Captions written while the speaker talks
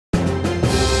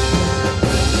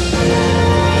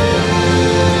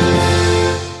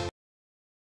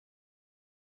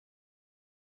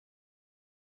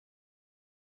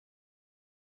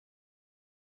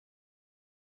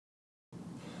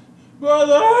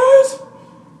Brothers!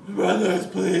 Brothers,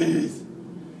 please!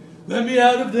 Let me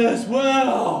out of this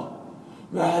well!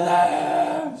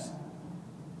 Brothers!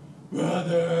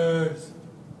 Brothers!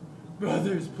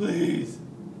 Brothers, please!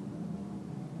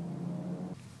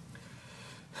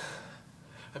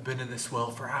 I've been in this well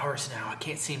for hours now. I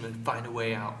can't seem to find a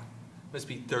way out. Must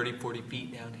be 30, 40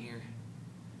 feet down here.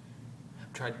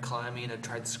 I've tried climbing, I've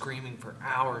tried screaming for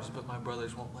hours, but my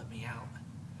brothers won't let me out.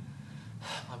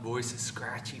 My voice is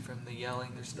scratchy from the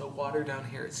yelling. There's no water down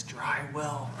here. It's dry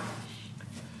well.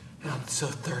 And I'm so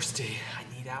thirsty. I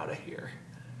need out of here.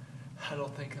 I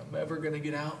don't think I'm ever going to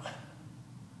get out.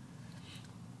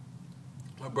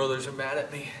 My brothers are mad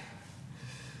at me.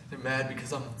 They're mad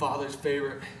because I'm the father's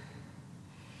favorite.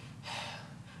 I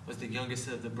was the youngest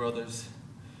of the brothers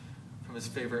from his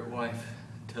favorite wife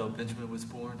until Benjamin was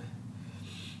born.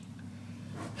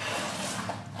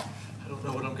 I don't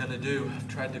know what I'm going to do. I've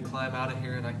tried to climb out of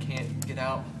here and I can't get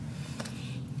out.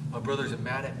 My brothers are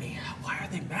mad at me. Why are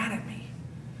they mad at me?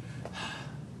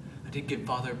 I did give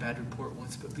Father a bad report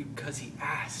once, but because he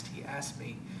asked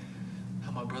me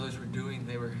how my brothers were doing.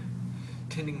 They were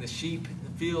tending the sheep in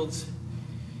the fields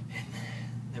and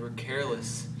they were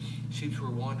careless. Sheep were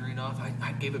wandering off.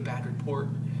 I gave a bad report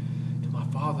to my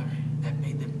father. That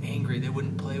made them angry. They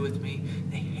wouldn't play with me.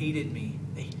 They hated me.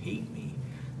 They hate me.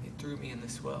 They threw me in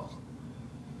this well.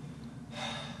 I'm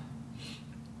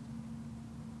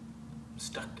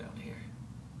stuck down here.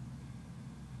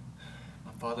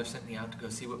 My father sent me out to go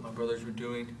see what my brothers were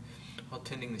doing while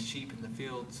tending the sheep in the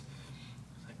fields.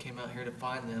 I came out here to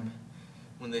find them.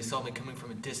 When they saw me coming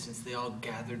from a distance, they all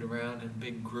gathered around in a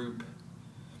big group.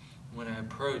 When I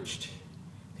approached,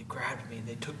 they grabbed me.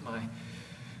 They took my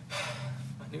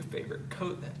new favorite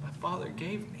coat that my father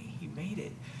gave me. He made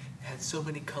it. It had so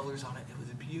many colors on it. It was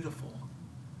beautiful.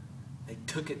 They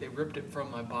took it. They ripped it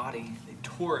from my body. They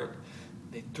tore it.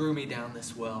 They threw me down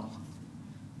this well.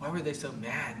 Why were they so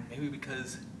mad? Maybe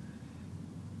because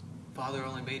Father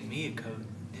only made me a coat,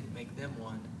 didn't make them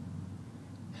one.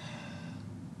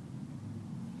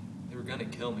 They were gonna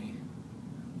kill me.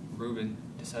 Reuben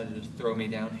decided to throw me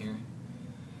down here.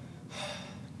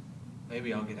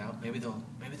 Maybe I'll get out. Maybe they'll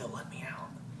let me out.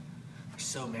 They're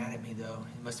so mad at me though.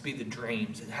 It must be the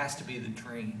dreams. It has to be the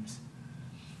dreams.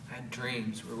 I had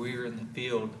dreams where we were in the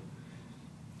field.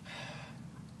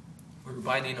 We were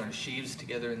binding our sheaves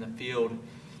together in the field.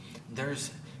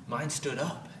 Mine stood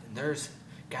up and theirs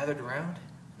gathered around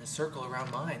in a circle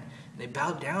around mine. And they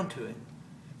bowed down to it.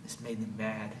 This made them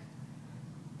mad.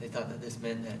 They thought that this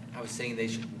meant that I was saying they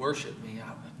should worship me.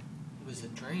 It was a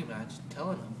dream. I was just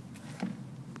telling them.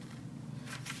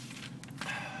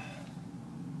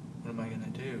 What am I going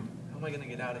to do? How am I going to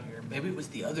get out of here? Maybe it was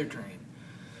the other dream.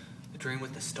 The dream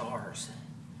with the stars.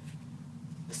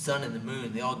 The sun and the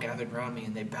moon. They all gathered around me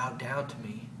and they bowed down to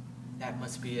me. That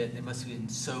must be it. They must have been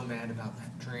so mad about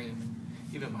that dream.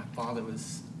 Even my father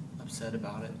was upset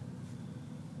about it.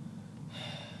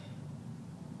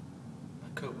 My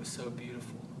coat was so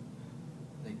beautiful.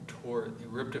 They tore it. They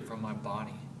ripped it from my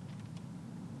body.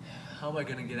 How am I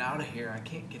going to get out of here? I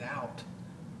can't get out.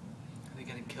 Are they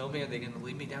going to kill me? Are they going to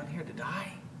leave me down here to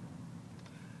die?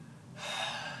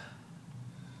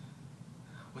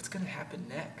 What's going to happen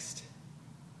next?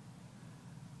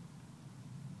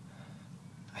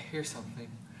 I hear something.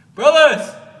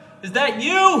 Brothers! Is that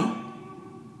you?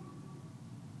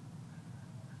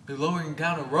 They're lowering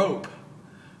down a rope.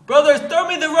 Brothers, throw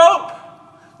me the rope!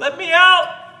 Let me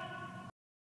out!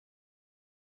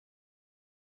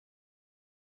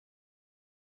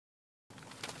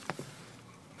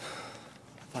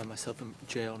 I find myself in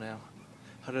jail now.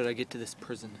 How did I get to this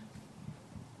prison?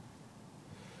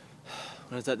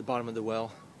 When I was at the bottom of the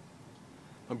well,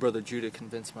 my brother Judah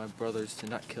convinced my brothers to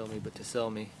not kill me, but to sell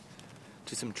me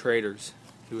to some traders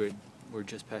who were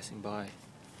just passing by.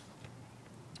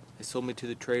 They sold me to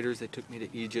the traders, they took me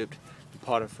to Egypt, and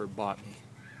Potiphar bought me.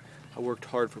 I worked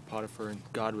hard for Potiphar, and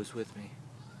God was with me.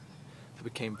 I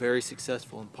became very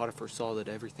successful, and Potiphar saw that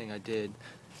everything I did,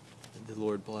 the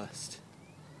Lord blessed.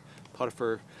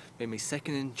 Potiphar made me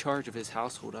second in charge of his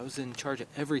household. I was in charge of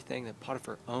everything that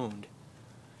Potiphar owned.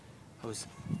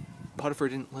 Potiphar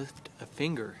didn't lift a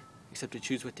finger except to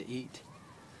choose what to eat.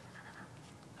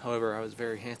 However, I was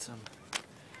very handsome.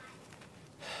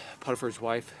 Potiphar's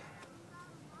wife,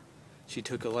 she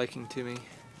took a liking to me.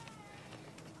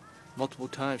 Multiple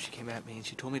times she came at me and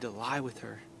she told me to lie with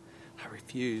her. I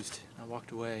refused. I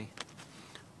walked away.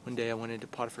 One day I went into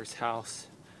Potiphar's house.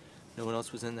 No one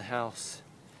else was in the house.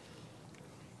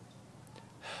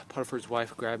 Potiphar's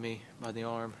wife grabbed me by the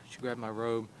arm. She grabbed my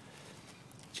robe.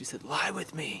 She said, "Lie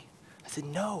with me." I said,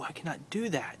 "No, I cannot do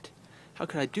that. How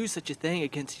could I do such a thing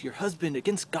against your husband,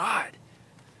 against God?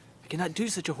 I cannot do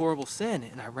such a horrible sin.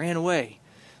 And I ran away.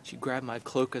 She grabbed my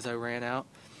cloak as I ran out,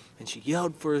 and she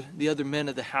yelled for the other men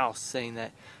of the house, saying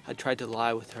that I tried to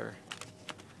lie with her.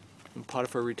 When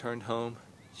Potiphar returned home,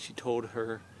 she told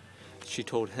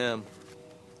him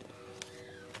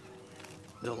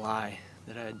the lie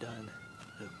that I had done.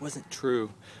 It wasn't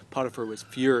true. Potiphar was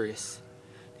furious.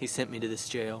 He sent me to this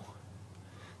jail,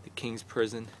 the king's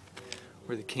prison,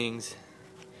 where the king's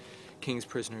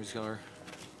prisoners are.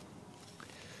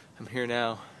 I'm here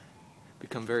now,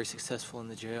 become very successful in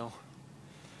the jail.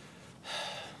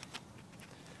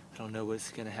 I don't know what's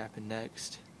going to happen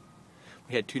next.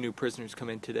 We had 2 new prisoners come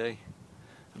in today,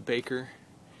 a baker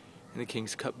and the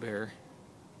king's cupbearer.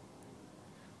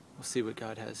 We'll see what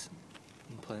God has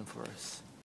in plan for us.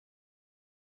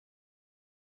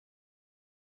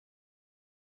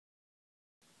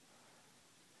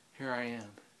 Here I am,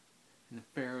 in the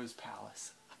Pharaoh's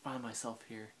palace. I find myself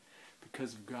here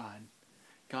because of God.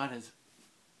 God has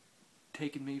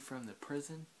taken me from the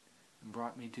prison and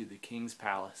brought me to the king's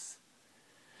palace.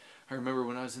 I remember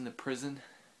when I was in the prison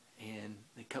and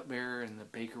the cupbearer and the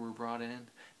baker were brought in.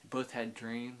 They both had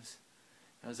dreams.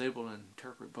 I was able to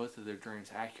interpret both of their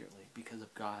dreams accurately because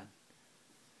of God.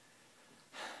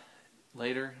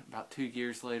 Later, about 2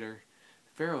 years later,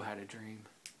 Pharaoh had a dream.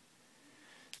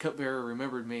 Cupbearer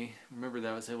remembered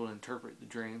that I was able to interpret the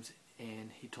dreams, and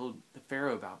he told the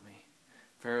Pharaoh about me.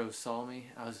 Pharaoh saw me.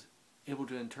 I was able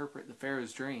to interpret the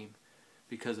Pharaoh's dream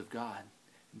because of God.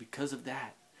 And because of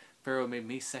that, Pharaoh made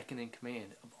me second in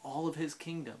command of all of his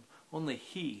kingdom. Only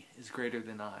he is greater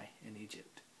than I in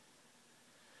Egypt.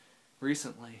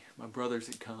 Recently, my brothers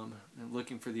had come and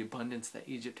looking for the abundance that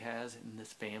Egypt has in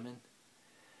this famine.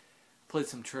 Played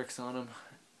some tricks on them.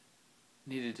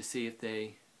 Needed to see if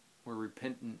they were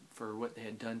repentant for what they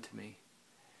had done to me.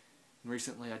 And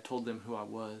recently I told them who I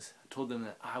was. I told them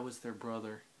that I was their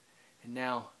brother. And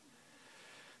now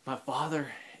my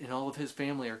father and all of his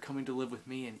family are coming to live with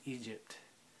me in Egypt.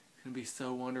 It's going to be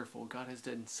so wonderful. God has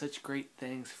done such great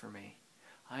things for me.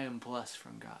 I am blessed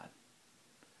from God.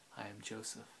 I am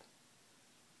Joseph.